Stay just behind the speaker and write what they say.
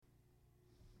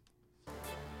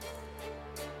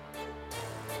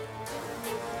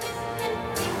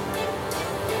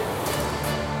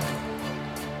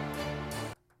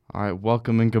All right,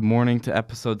 welcome and good morning to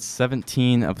episode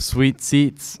 17 of Sweet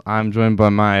Seats. I'm joined by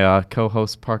my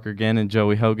co-hosts Parker Gann and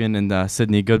Joey Hogan and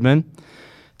Sydney Goodman.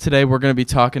 Today we're going to be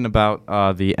talking about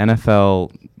the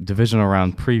NFL divisional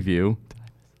round preview.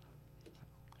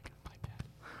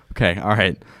 Okay, all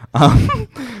right.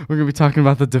 We're going to be talking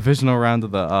about the divisional round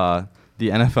of the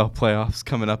NFL playoffs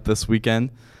coming up this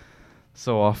weekend.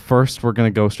 So first, we're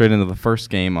going to go straight into the first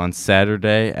game on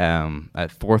Saturday at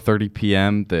 4:30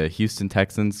 p.m. The Houston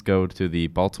Texans go to the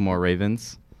Baltimore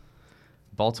Ravens.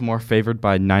 Baltimore favored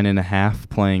by 9.5,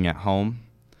 playing at home.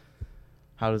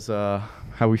 How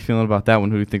are we feeling about that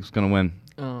one? Who do you think is going to win?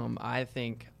 I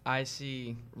think I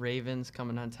see Ravens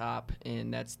coming on top,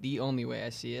 and that's the only way I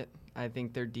see it. I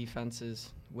think their defense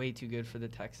is way too good for the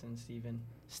Texans to even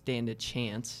stand a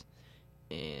chance,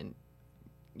 and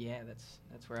yeah,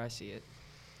 that's where I see it.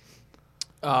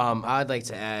 I'd like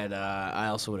to add, I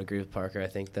also would agree with Parker. I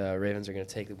think the Ravens are going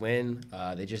to take the win.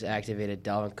 They just activated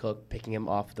Dalvin Cook, picking him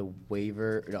off the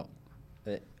waiver. No,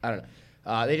 I don't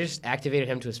know. They just activated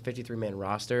him to his 53-man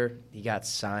roster. He got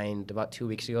signed about 2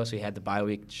 weeks ago, so he had the bye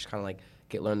week, just kind of like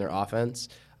learn their offense.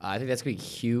 I think that's going to be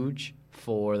huge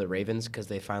for the Ravens because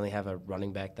they finally have a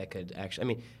running back that could actually. I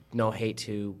mean, no hate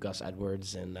to Gus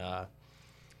Edwards and.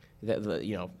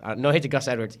 No hate to Gus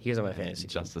Edwards. He was on my fantasy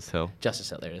team. Justice Hill,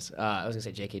 there it is. I was going to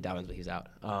say J.K. Dobbins, but he's out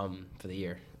for the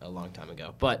year a long time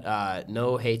ago. But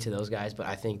no hate to those guys, but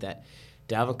I think that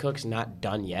Dalvin Cook's not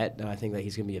done yet, and I think that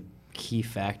he's going to be a key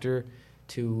factor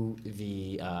to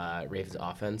the Ravens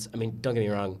offense. I mean, don't get me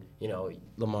wrong,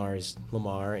 Lamar's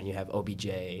Lamar, and you have OBJ,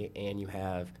 and you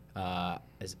have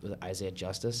Isaiah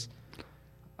Justice.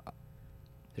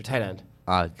 Their tight end.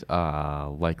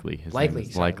 Likely.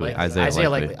 Isaiah Likely.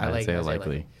 Isaiah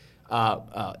Likely.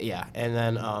 Yeah, and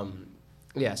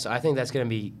then so I think that's going to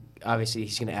be obviously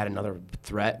he's going to add another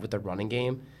threat with the running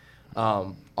game.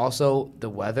 Also, the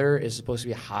weather is supposed to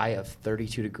be a high of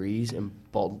 32 degrees, and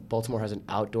Baltimore has an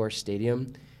outdoor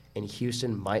stadium, and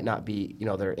Houston might not be.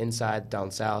 They're inside down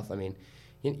south. I mean,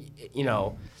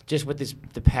 just with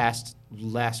the past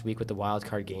last week with the wild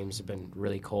card games have been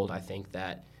really cold. I think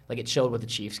that. Like it showed with the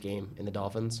Chiefs game and the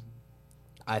Dolphins,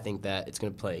 I think that it's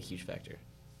going to play a huge factor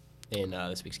in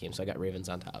this week's game. So I got Ravens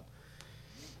on top.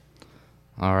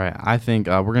 All right. I think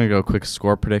we're going to go quick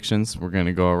score predictions. We're going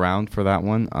to go around for that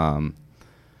one.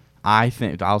 I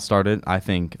think I'll start it. I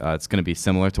think it's going to be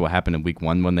similar to what happened in Week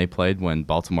 1 when they played, when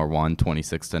Baltimore won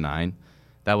 26-9.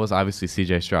 That was obviously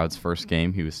C.J. Stroud's first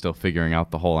game. He was still figuring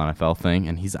out the whole NFL thing,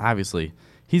 and he's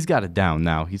got it down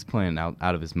now. He's playing out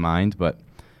of his mind, but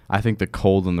I think the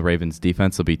cold in the Ravens'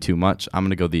 defense will be too much. I'm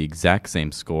going to go the exact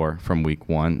same score from Week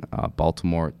 1.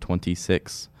 Baltimore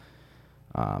 26,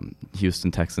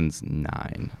 Houston Texans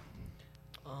 9.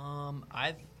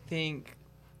 I think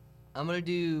I'm going to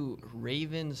do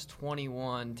Ravens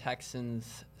 21,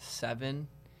 Texans 7,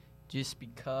 just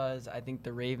because I think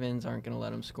the Ravens aren't going to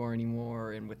let them score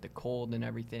anymore, and with the cold and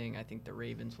everything, I think the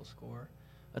Ravens will score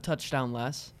a touchdown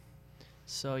less.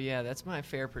 So, yeah, that's my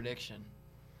fair prediction.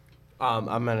 I'm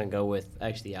gonna go with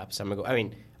actually the opposite. I'm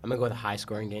gonna go with a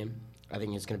high-scoring game. I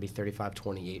think it's gonna be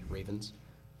 35-28 Ravens.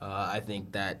 I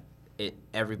think that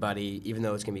everybody, even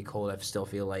though it's gonna be cold, I still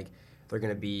feel like they're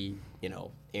gonna be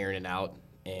airing it out,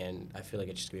 and I feel like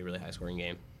it's just gonna be a really high-scoring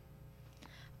game.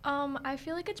 I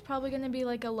feel like it's probably gonna be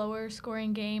like a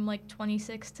lower-scoring game, like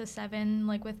 26-7,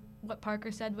 like with what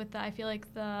Parker said. I feel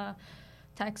like the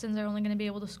Texans are only gonna be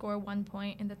able to score 1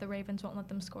 point, and that the Ravens won't let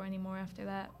them score anymore after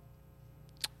that.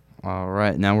 All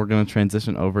right, now we're going to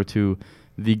transition over to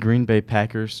the Green Bay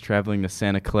Packers traveling to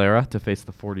Santa Clara to face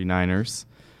the 49ers.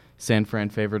 San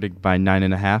Fran favored by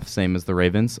 9.5, same as the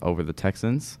Ravens, over the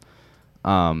Texans.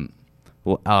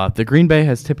 The Green Bay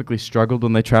has typically struggled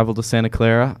when they travel to Santa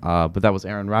Clara, but that was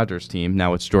Aaron Rodgers' team.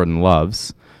 Now it's Jordan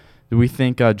Love's. Do we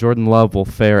think Jordan Love will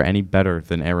fare any better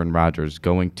than Aaron Rodgers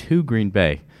going to Green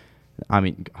Bay?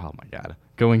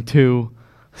 Going to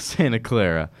Santa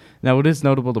Clara. Now, it is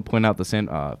notable to point out the San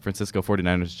Francisco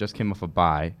 49ers just came off a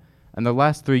bye, and their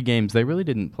last 3 games, they really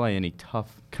didn't play any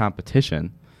tough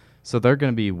competition, so they're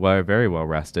going to be very well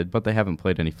rested, but they haven't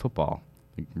played any football,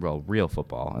 real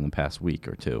football, in the past week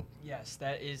or two. Yes,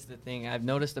 that is the thing. I've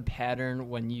noticed a pattern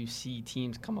when you see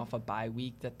teams come off a bye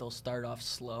week that they'll start off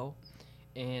slow,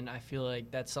 and I feel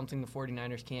like that's something the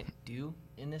 49ers can't do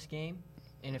in this game,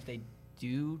 and if they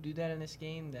do that in this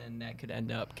game, then that could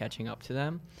end up catching up to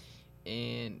them.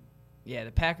 And yeah,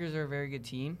 the Packers are a very good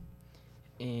team,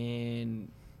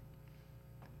 and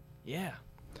yeah,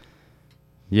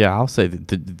 I'll say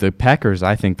the Packers,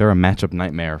 I think they're a matchup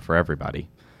nightmare for everybody.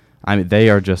 I mean,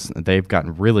 they've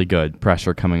gotten really good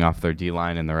pressure coming off their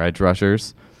D-line and their edge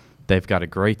rushers. They've got a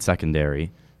great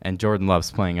secondary, And Jordan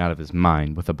Love's playing out of his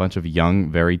mind with a bunch of young,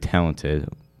 very talented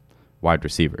wide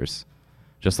receivers.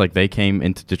 Just like they came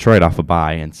into Detroit off a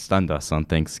bye and stunned us on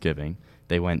Thanksgiving.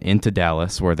 They went into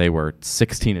Dallas where they were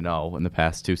 16-0 in the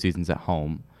past 2 seasons at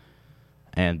home.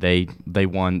 And they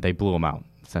won. They blew them out.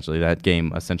 Essentially, that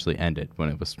game essentially ended when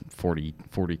it was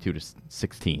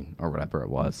 42-16 or whatever it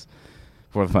was.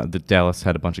 The Dallas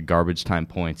had a bunch of garbage time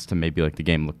points to maybe like the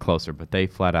game look closer, but they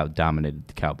flat out dominated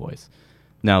the Cowboys.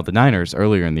 Now, the Niners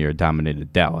earlier in the year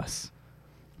dominated Dallas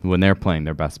when they're playing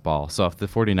their best ball. So if the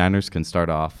 49ers can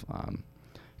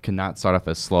cannot start off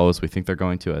as slow as we think they're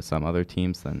going to as some other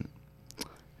teams, then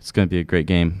it's going to be a great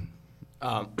game.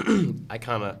 I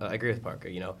kind of agree with Parker.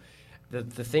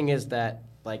 The thing is that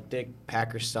like the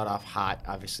Packers start off hot.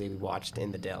 Obviously, we watched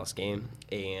in the Dallas game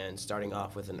and starting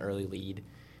off with an early lead.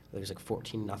 It was like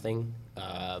 14-0.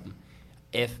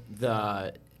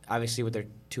 Obviously with their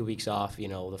 2 weeks off, the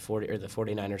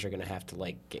 49ers are going to have to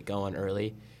like get going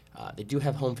early. They do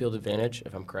have home field advantage,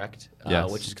 if I'm correct,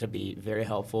 yes. Which is going to be very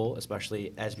helpful,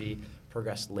 especially as we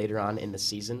progress later on in the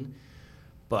season.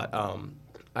 But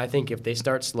I think if they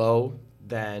start slow,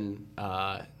 then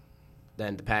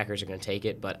the Packers are going to take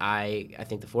it. But I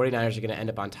think the 49ers are going to end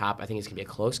up on top. I think it's going to be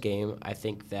a close game. I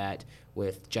think that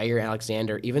with Jair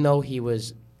Alexander, even though he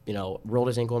was, rolled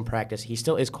his ankle in practice, he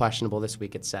still is questionable this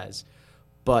week, it says.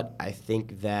 But I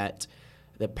think that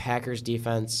the Packers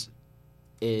defense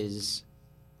is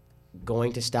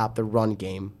going to stop the run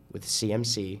game with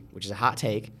CMC, which is a hot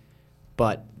take,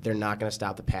 but they're not going to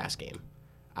stop the pass game.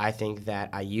 I think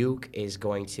that Ayuk is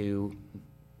going to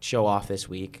show off this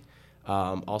week.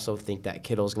 Also think that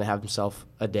Kittle's going to have himself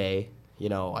a day.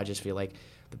 I just feel like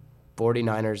the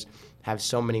 49ers have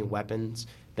so many weapons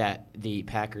that the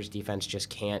Packers defense just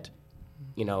can't,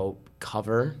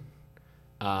 cover.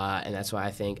 And that's why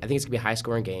I think it's going to be a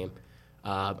high-scoring game.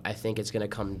 I think it's going to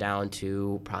come down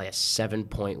to probably a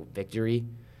 7-point victory.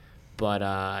 But,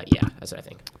 yeah, that's what I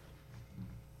think.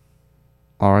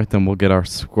 All right, then we'll get our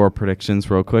score predictions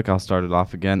real quick. I'll start it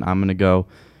off again. I'm going to go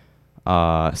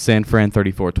San Fran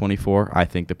 34-24. I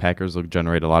think the Packers will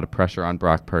generate a lot of pressure on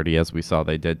Brock Purdy, as we saw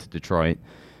they did to Detroit.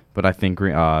 But I think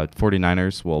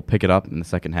 49ers will pick it up in the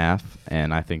second half,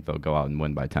 and I think they'll go out and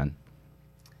win by 10.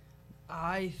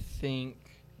 I think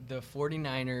the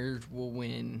 49ers will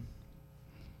win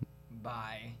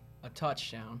by a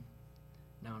touchdown.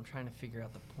 Now I'm trying to figure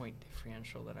out the point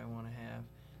differential that I want to have.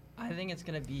 I think it's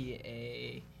going to be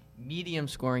a medium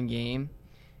scoring game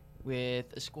with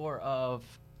a score of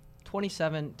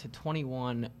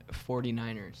 27-21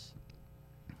 49ers.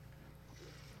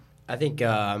 I think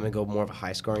I'm going to go more of a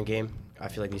high-scoring game. I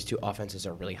feel like these two offenses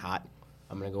are really hot.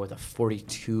 I'm going to go with a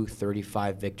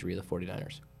 42-35 victory of the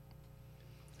 49ers.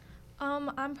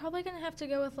 I'm probably going to have to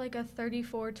go with like a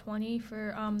 34-20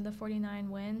 for the 49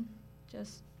 win.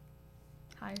 Just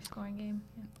higher scoring game.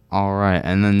 Yeah. All right,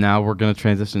 and then now we're going to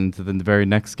transition to the very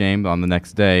next game on the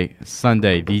next day.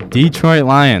 Sunday, the Detroit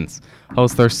Lions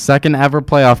host their second ever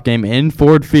playoff game in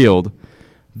Ford Field.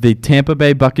 The Tampa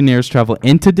Bay Buccaneers travel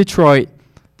into Detroit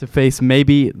to face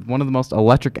maybe one of the most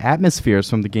electric atmospheres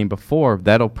from the game before.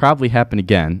 That'll probably happen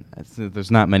again.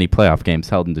 There's not many playoff games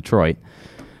held in Detroit.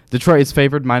 Detroit is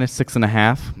favored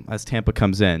 -6.5 as Tampa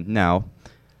comes in. Now,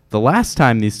 the last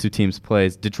time these two teams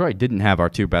played, Detroit didn't have our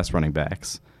two best running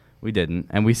backs. We didn't,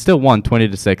 and we still won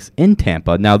 20-6 in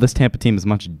Tampa. Now, this Tampa team is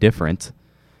much different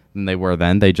than they were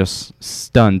then. They just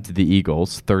stunned the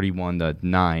Eagles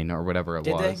 31-9 or whatever it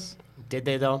was. Did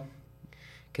they though?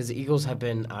 Because the Eagles have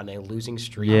been on a losing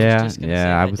streak. Yeah,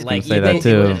 I was going to say that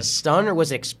too. Was it a stun or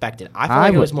was it expected? I feel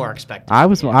like it was more expected. I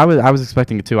was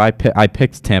expecting it too. I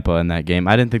picked Tampa in that game.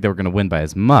 I didn't think they were going to win by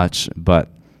as much, but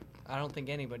I don't think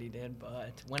anybody did.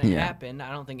 But when it happened,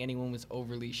 I don't think anyone was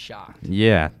overly shocked.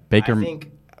 Yeah, Baker. I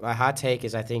think my hot take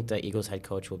is I think the Eagles head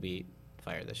coach will be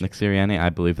fired this year. Nick Sirianni, I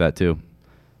believe that too.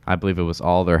 I believe it was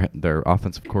all their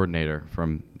offensive coordinator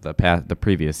from the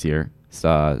previous year,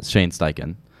 Shane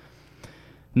Steichen.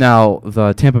 Now,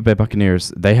 the Tampa Bay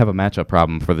Buccaneers, they have a matchup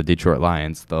problem for the Detroit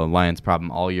Lions. The Lions'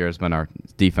 problem all year has been our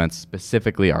defense,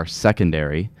 specifically our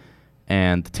secondary.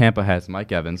 And Tampa has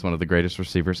Mike Evans, one of the greatest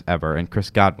receivers ever, and Chris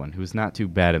Godwin, who's not too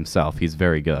bad himself. He's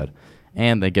very good.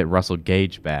 And they get Russell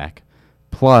Gage back.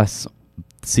 Plus,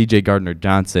 C.J.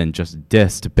 Gardner-Johnson just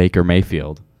dissed Baker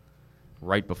Mayfield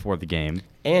right before the game.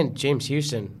 And James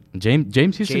Houston.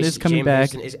 James Houston is coming back.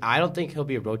 I don't think he'll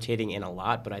be rotating in a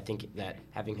lot, but I think that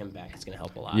having him back is going to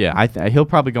help a lot. Yeah, he'll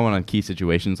probably go in on key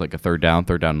situations like a third down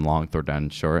long, third down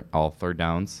short, all third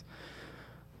downs.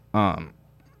 I'd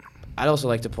also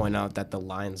like to point out that the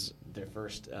Lions, their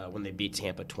first when they beat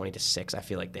Tampa 20-6, I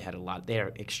feel like they had an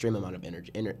extreme amount of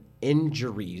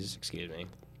injuries. Excuse me.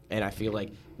 and I feel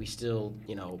like we still,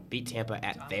 beat Tampa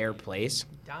at their place.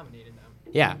 Dominated them.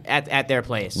 Yeah, at their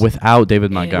place. Without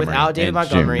David Montgomery. Without David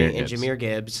Montgomery and Jameer Jameer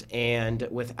Gibbs, and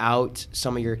without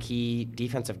some of your key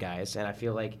defensive guys. And I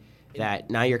feel like that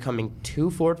now you're coming to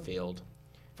Ford Field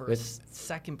For with a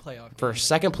second playoff game. for a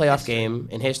second playoff game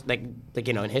in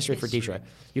in history for Detroit.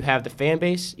 You have the fan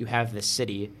base, you have the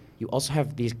city, you also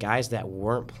have these guys that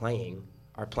weren't playing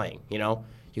are playing. You got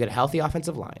a healthy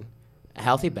offensive line,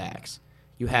 healthy backs.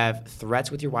 You have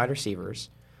threats with your wide receivers.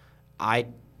 I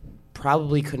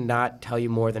probably could not tell you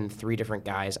more than 3 different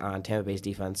guys on Tampa Bay's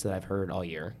defense that I've heard all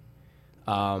year.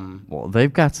 Well,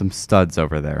 they've got some studs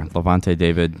over there. Levante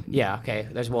David. Yeah, okay,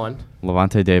 there's one.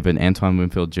 Levante David, Antoine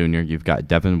Winfield Jr. You've got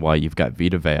Devin White. You've got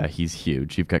Vita Vea. He's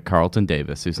huge. You've got Carlton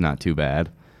Davis, who's not too bad.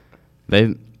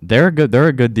 They're a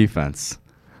good defense.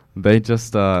 They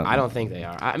just. I don't think they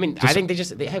are. I mean, I think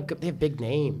they have big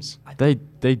names. They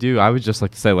do. I would just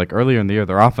like to say, like earlier in the year,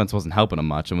 their offense wasn't helping them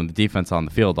much, and when the defense on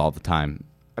the field all the time.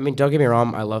 I mean, don't get me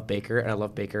wrong. I love Baker, and I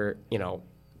love Baker,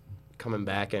 coming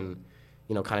back and,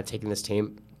 kind of taking this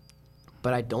team.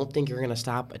 But I don't think you're going to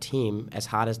stop a team as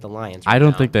hot as the Lions. I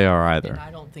don't think they are either. And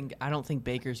I don't think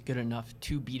Baker's good enough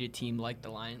to beat a team like the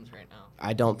Lions right now.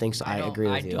 I don't think so. I agree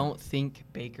with you. I don't think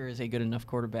Baker is a good enough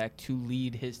quarterback to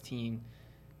lead his team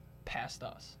past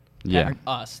us. Yeah.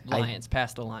 Lions,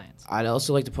 past the Lions. I'd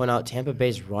also like to point out Tampa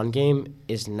Bay's run game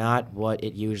is not what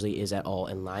it usually is at all,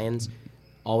 and Lions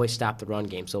always stop the run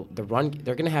game. So they're going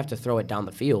to have to throw it down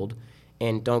the field.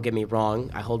 And don't get me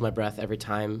wrong, I hold my breath every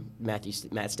time Matt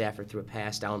Stafford threw a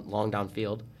pass long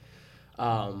downfield.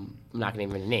 I'm not going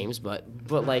to name any names, but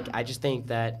I just think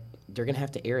that they're going to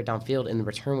have to air it downfield. And the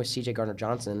return with C.J.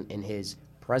 Gardner-Johnson and his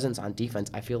presence on defense,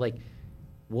 I feel like,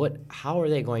 how are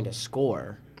they going to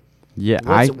score? Yeah,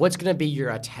 what's going to be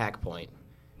your attack point?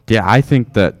 Yeah, I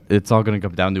think that it's all going to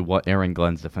come down to what Aaron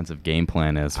Glenn's defensive game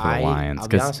plan is for the Lions. I'll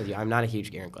be honest with you, I'm not a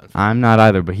huge Aaron Glenn fan. I'm not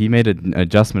either, but he made an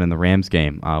adjustment in the Rams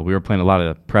game. We were playing a lot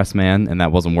of press man, and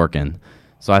that wasn't working.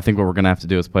 So I think what we're going to have to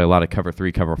do is play a lot of cover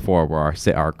 3, cover 4, where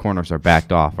our corners are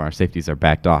backed off, our safeties are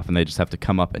backed off, and they just have to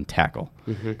come up and tackle.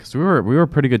 Because we were a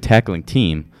pretty good tackling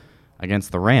team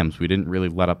against the Rams. We didn't really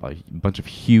let up a bunch of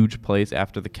huge plays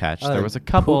after the catch. There was a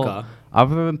couple,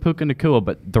 other than Puka Nacua,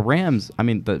 but the Rams,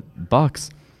 the Bucks,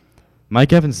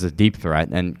 Mike Evans is a deep threat,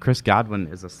 and Chris Godwin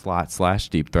is a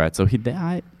slot/deep threat. So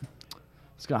I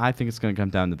think it's going to come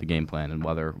down to the game plan and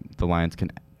whether the Lions can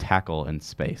tackle in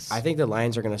space. I think the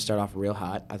Lions are going to start off real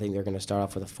hot. I think they're going to start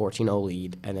off with a 14-0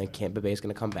 lead, and then Tampa Bay is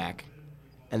going to come back.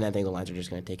 And then I think the Lions are just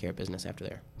going to take care of business after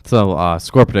there. So,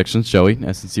 score predictions, Joey,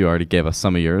 since you already gave us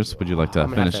some of yours, would you like to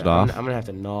finish it off? I'm going to have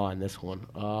to gnaw on this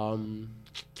one.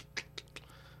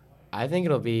 I think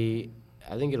it'll be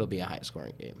a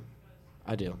high-scoring game.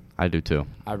 I do. I do, too.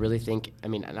 I really think,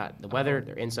 not the weather,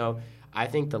 they're in, so I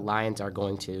think the Lions are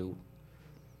going to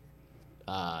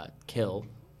kill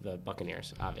the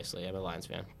Buccaneers, obviously. I'm a Lions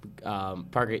fan.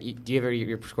 Parker, do you have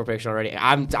your score prediction already?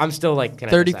 I'm still like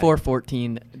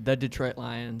 34-14, the Detroit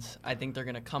Lions. I think they're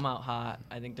going to come out hot.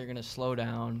 I think they're going to slow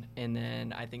down, and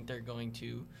then I think they're going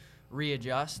to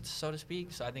readjust, so to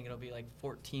speak. So I think it'll be like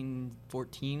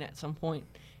 14-14 at some point.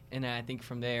 And then I think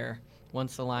from there,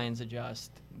 once the Lions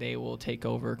adjust, they will take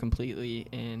over completely,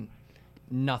 and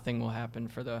nothing will happen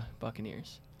for the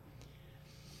Buccaneers.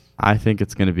 I think the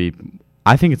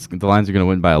Lions are going to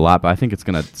win by a lot, but I think it's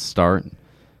going to start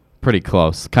pretty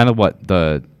close. Kind of what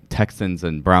the Texans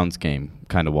and Browns game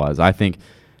kind of was. I think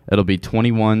it'll be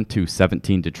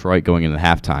 21-17 Detroit going into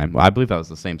halftime. Well, I believe that was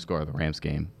the same score of the Rams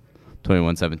game,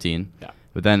 21-17. Yeah.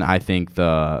 But then I think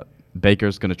the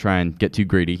Baker's going to try and get too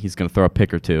greedy. He's going to throw a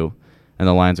pick or two, and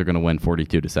the Lions are going to win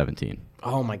 42-17.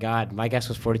 Oh my God, my guess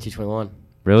was 42-21.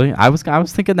 Really? I was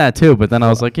thinking that too, but then I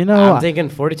was like, I'm thinking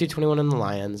 42-21 in the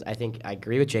Lions. I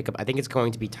agree with Jacob. I think it's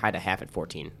going to be tied at half at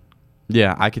 14.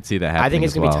 Yeah, I could see that happening. I think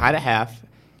it's going to be tied at half,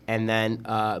 and then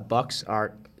Bucks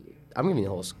are. I'm giving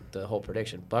you the whole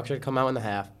prediction. Bucks are going to come out in the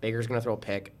half. Baker's going to throw a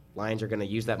pick. Lions are going to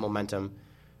use that momentum,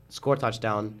 score a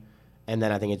touchdown, and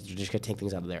then I think it's just going to take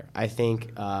things out of there. I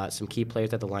think some key players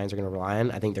that the Lions are going to rely on.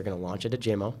 I think they're going to launch it to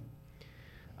J-Mo.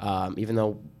 Even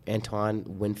though Antoine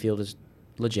Winfield is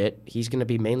legit, he's going to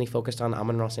be mainly focused on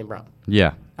Amon-Ra St. Brown.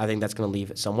 Yeah. I think that's going to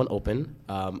leave someone open.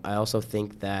 I also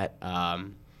think that I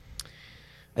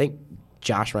think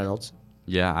Josh Reynolds.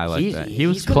 Yeah, I like that. He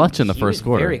was clutch in the first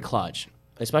quarter. Very clutch,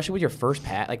 especially with your first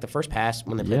pass, like the first pass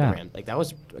when they played the Rams. Like that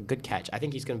was a good catch. I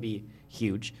think he's going to be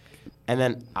huge. And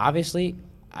then obviously,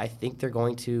 I think they're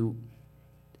going to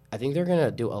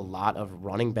do a lot of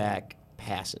running back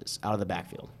passes out of the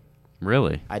backfield.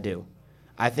 Really? I do.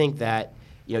 I think that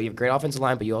you have great offensive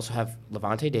line, but you also have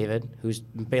Levante David, who's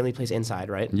mainly plays inside,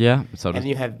 right? Yeah. So And then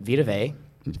you have Vita Vea.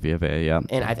 VFA, yeah.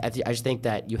 And I just think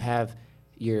that you have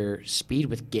your speed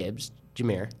with Gibbs,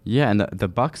 Jameer. Yeah, and the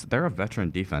Bucks, they're a veteran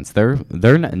defense.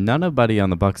 Nobody on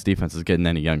the Bucks defense is getting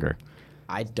any younger.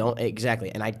 I don't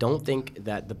think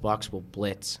that the Bucks will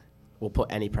put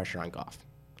any pressure on Goff.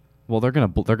 Well, they're gonna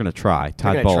try. They're gonna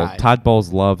try. Todd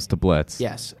Bowles loves to blitz.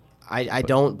 Yes, I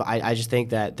just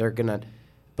think that they're gonna.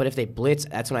 But if they blitz,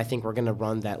 that's when I think we're gonna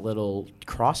run that little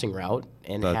crossing route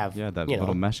and have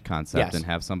little mesh concept Yes. and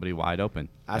have somebody wide open.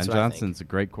 That's Ben what I think. Johnson's a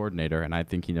great coordinator, and I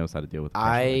think he knows how to deal with pressure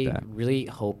I like that. really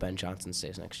hope Ben Johnson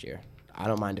stays next year. I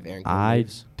don't mind if Aaron Glenn I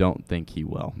leaves, don't think he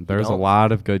will. There's a don't?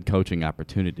 lot of good coaching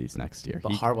opportunities next year.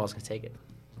 but Harbaugh's gonna take it.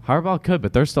 Harbaugh could,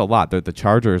 but there's still a lot. The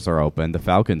Chargers are open. The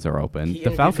Falcons are open. He The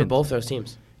interviewed Falcons for both those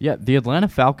teams. Yeah, the Atlanta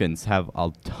Falcons have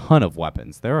a ton of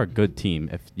weapons. They're a good team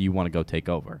if you want to go take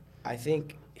over. I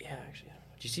think. Yeah, actually.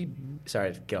 Did you see?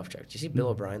 Sorry to get off track. Did you see Bill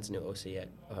O'Brien's new OC at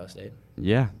Ohio State?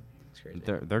 Yeah, It's crazy.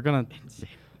 they're gonna.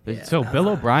 Yeah. So Bill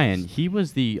O'Brien, he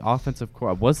was the offensive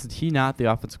was he not the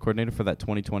offensive coordinator for that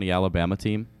 2020 Alabama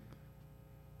team?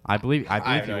 I believe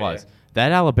have he no was. idea.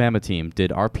 That Alabama team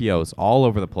did RPOs all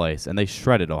over the place, and they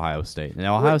shredded Ohio State. And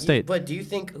Ohio State, But do you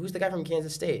think who's the guy from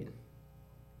Kansas State?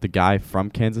 the guy from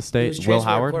Kansas He State, was Will transferred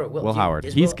Howard. quarter- Will Howard.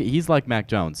 is He's like Mac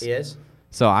Jones. He is.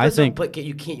 So I think. But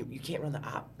you can't run the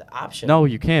option. No,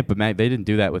 you can't. But Mac, they didn't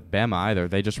do that with Bama either.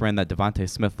 They just ran that Devontae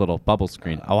Smith little bubble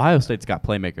screen. Ohio State's got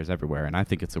playmakers everywhere, and I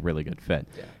think it's a really good fit.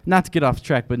 Yeah. Not to get off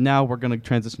track, but now we're going to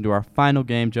transition to our final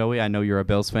game, Joey. I know you're a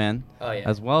Bills fan, Oh, yeah.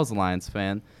 as well as a Lions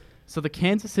fan. So the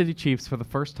Kansas City Chiefs, for the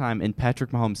first time in Patrick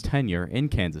Mahomes' tenure in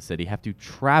Kansas City, have to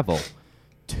travel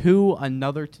to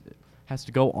has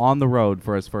to go on the road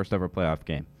for his first ever playoff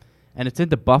game, and it's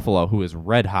into Buffalo, who is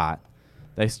red hot.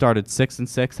 They started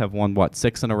 6-6, have won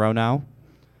 6 in a row now,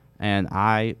 and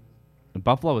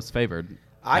Buffalo is favored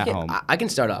at home. I can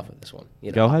start off with this one.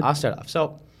 Go ahead. I'll start off.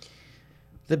 So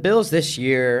the Bills this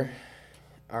year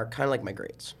are kind of like my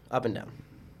grades, up and down,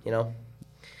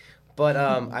 But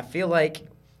I feel like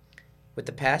with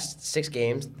the past 6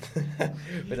 games,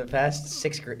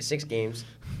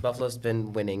 Buffalo's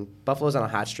been winning. Buffalo's on a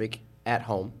hot streak at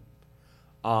home.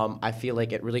 I feel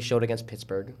like it really showed against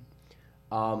Pittsburgh.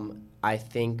 I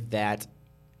think that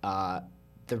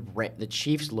the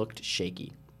Chiefs looked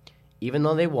shaky. Even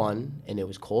though they won and it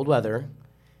was cold weather,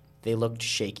 they looked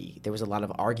shaky. There was a lot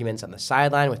of arguments on the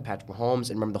sideline with Patrick Mahomes,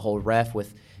 and remember the whole ref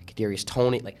with Kadarius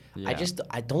Toney.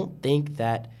 I don't think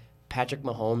that Patrick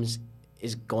Mahomes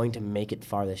is going to make it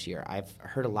far this year. I've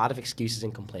heard a lot of excuses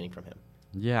and complaining from him.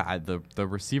 Yeah, the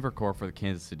receiver core for the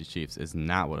Kansas City Chiefs is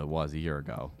not what it was a year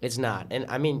ago. It's not. And,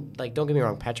 I mean, don't get me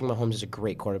wrong. Patrick Mahomes is a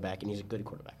great quarterback, and he's a good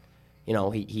quarterback.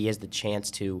 He has the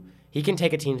chance to – he can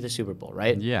take a team to the Super Bowl,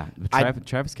 right? Yeah, but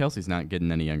Travis Kelce's not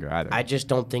getting any younger either. I just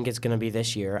don't think it's going to be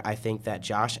this year. I think that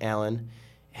Josh Allen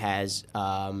has,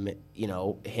 him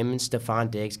and Stephon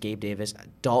Diggs, Gabe Davis,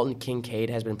 Dalton Kincaid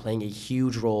has been playing a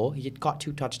huge role. He had caught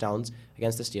 2 touchdowns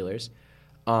against the Steelers.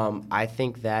 I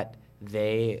think that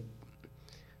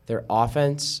their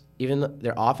offense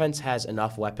has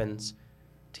enough weapons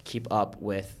to keep up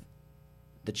with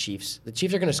the Chiefs. The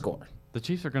Chiefs are going to score. The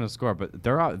Chiefs are going to score, but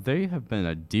they have been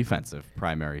a defensive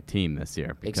primary team this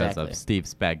year because of Steve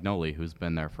Spagnuolo, who's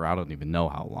been there for I don't even know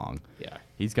how long. Yeah.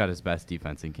 He's got his best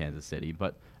defense in Kansas City,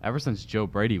 but ever since Joe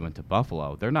Brady went to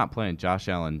Buffalo, they're not playing Josh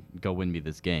Allen, go win me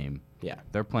this game. Yeah.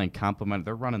 They're playing complement.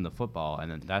 They're running the football,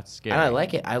 and that's scary. And I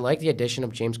like it. I like the addition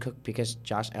of James Cook because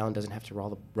Josh Allen doesn't have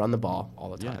to run the ball all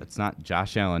the time. Yeah, it's not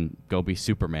Josh Allen, go be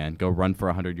Superman, go run for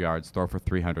 100 yards, throw for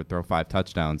 300, throw 5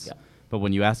 touchdowns. Yeah. But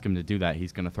when you ask him to do that,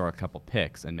 he's going to throw a couple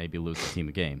picks and maybe lose the team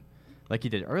a game. Like he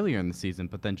did earlier in the season,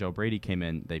 but then Joe Brady came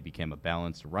in. They became a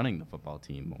balanced running the football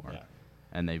team more. Yeah.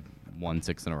 And they've won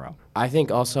 6 in a row. I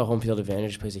think also home field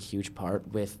advantage plays a huge part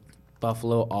with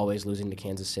Buffalo always losing to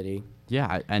Kansas City.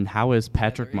 Yeah, and how is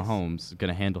Patrick there is. Mahomes going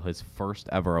to handle his first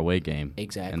ever away game in the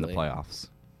Exactly. playoffs?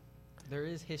 There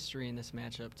is history in this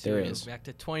matchup, too. There is. Back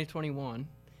to 2021,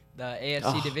 the AFC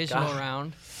Oh, divisional gosh.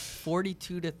 round,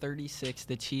 42-36,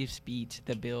 the Chiefs beat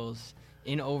the Bills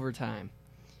in overtime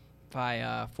by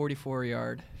a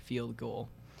 44-yard field goal.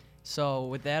 So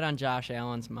with that on Josh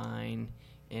Allen's mind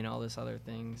and all this other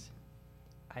things,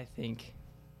 I think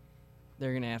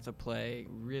they're going to have to play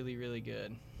really, really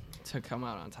good to come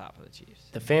out on top of the Chiefs.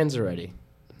 The fans are ready.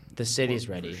 The city's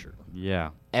For ready. sure. Yeah.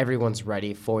 Everyone's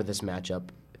ready for this matchup.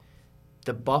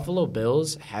 The Buffalo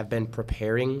Bills have been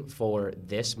preparing for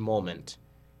this moment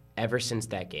ever since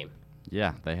that game.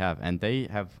 Yeah, they have. And they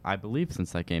have, I believe,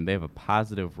 since that game, they have a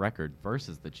positive record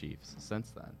versus the Chiefs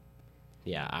since then.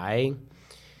 Yeah, I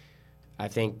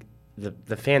think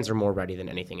the fans are more ready than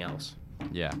anything else.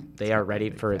 Yeah. They are ready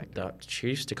big for factor. the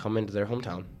Chiefs to come into their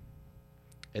hometown,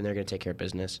 and they're going to take care of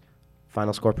business.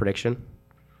 Final score prediction,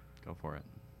 Go for it.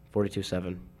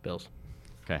 42-7 Bills.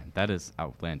 Okay, that is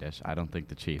outlandish. I don't think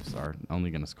the Chiefs are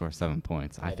only going to score 7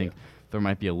 points. I think do. there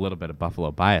might be a little bit of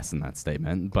Buffalo bias in that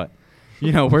statement, but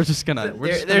we're just gonna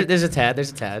There's a tad.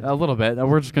 There's a tad. a little bit.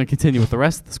 We're just gonna continue with the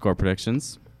rest of the score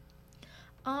predictions.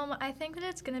 I think that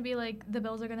it's gonna be like the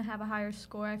Bills are gonna have a higher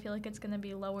score. I feel like it's gonna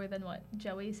be lower than what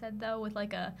Joey said though, with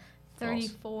like a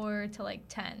 34 to like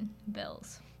 10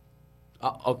 Bills.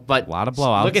 But A lot of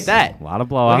blowouts. Look at that. A lot of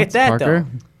blowouts. Look at that,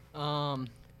 Parker.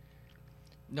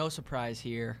 No surprise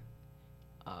here.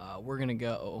 We're gonna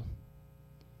go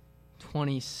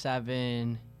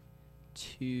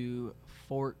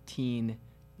 27-14.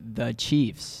 The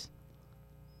Chiefs.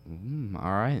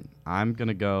 All right. I'm going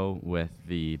to go with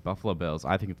the Buffalo Bills.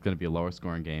 I think it's going to be a lower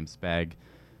scoring game.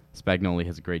 Spagnoli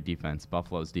has a great defense.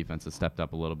 Buffalo's defense has stepped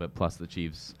up a little bit. Plus, the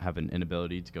Chiefs have an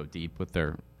inability to go deep with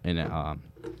their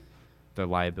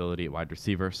liability at wide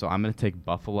receiver. So I'm going to take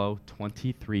Buffalo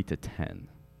 23-10.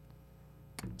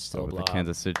 Still Over the blowout.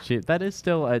 Kansas City Chiefs. That is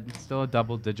still a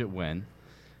double-digit win.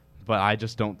 But I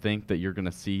just don't think that you're going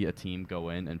to see a team go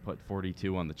in and put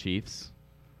 42 on the Chiefs.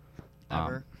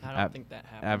 Ever. I don't think that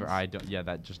happens. Ever. I don't. Yeah,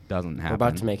 that just doesn't happen. We're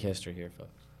about to make history here, folks.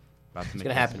 About to It's make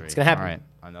gonna happen. history. It's gonna happen.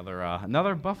 All right,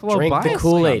 another Buffalo Drink the bias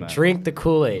Kool-Aid. comment. Drink the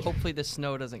Kool-Aid. Hopefully the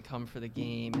snow doesn't come for the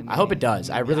game. And I hope it does.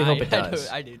 I really hope it does.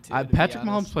 I do too. to be Patrick Mahomes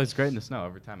honest. plays great in the snow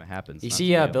every time it happens. You Not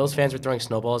see, to be Bills able- fans were throwing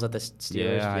snowballs at the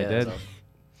Steelers. Yeah, I did.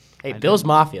 Hey, I Bills did.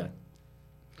 Mafia.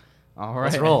 All right.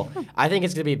 Let's roll. I think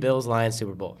it's gonna be Bills Lions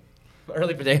Super Bowl.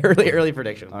 Early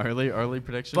prediction. Early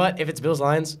prediction. But if it's Bills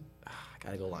Lions, I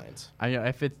gotta go Lions.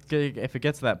 If it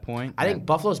gets to that point, I think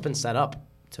Buffalo's been set up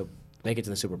to make it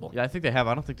to the Super Bowl. Yeah, I think they have.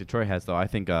 I don't think Detroit has though. I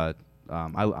think I They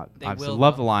obviously will,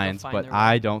 love though. the Lions, They'll but find their way.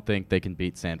 I don't think they can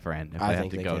beat San Fran if I they have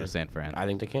think to they go can. to San Fran. I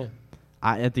think they can.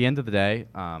 At the end of the day,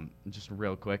 just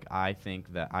real quick, I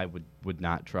think that I would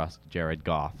not trust Jared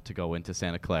Goff to go into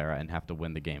Santa Clara and have to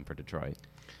win the game for Detroit.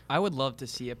 I would love to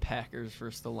see a Packers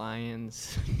versus the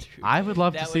Lions. Dude, I would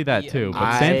love to that see would that be too, but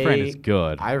amazing. San Fran is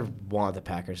good. I want the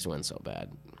Packers to win so bad.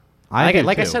 do Like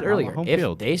I too. said On earlier, home if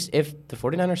field. if the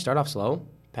 49ers start off slow,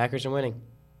 Packers are winning.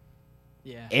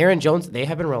 Yeah. Aaron Jones, they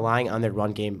have been relying on their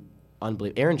run game.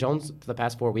 Unbelievable. Aaron Jones for the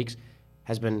past 4 weeks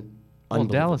has been Well,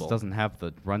 unbelievable. Dallas doesn't have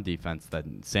the run defense that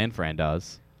San Fran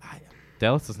does. I-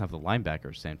 Dallas doesn't have the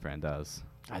linebackers San Fran does.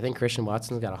 I think Christian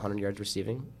Watson's got 100 yards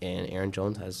receiving, and Aaron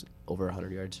Jones has over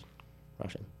 100 yards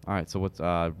rushing. All right, so what's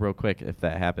real quick? If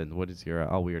that happened, what is your?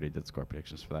 We already did score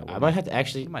predictions for that. I might have to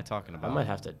actually. What am I talking I about? might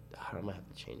have to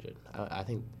change it. I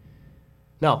think.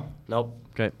 No. Nope.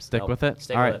 Okay, stick Nope. with it.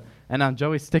 Stick All with right, it. and on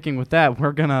Joey sticking with that,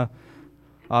 we're gonna.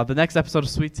 The next episode of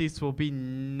Sweet Seats will be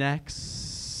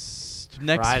next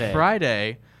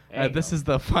Friday. There you This go. is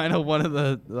the final one of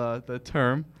the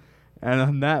term, and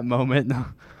on that moment,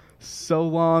 so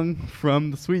long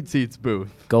from the Sweet Seats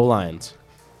booth. Go Lions.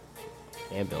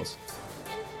 And Bills.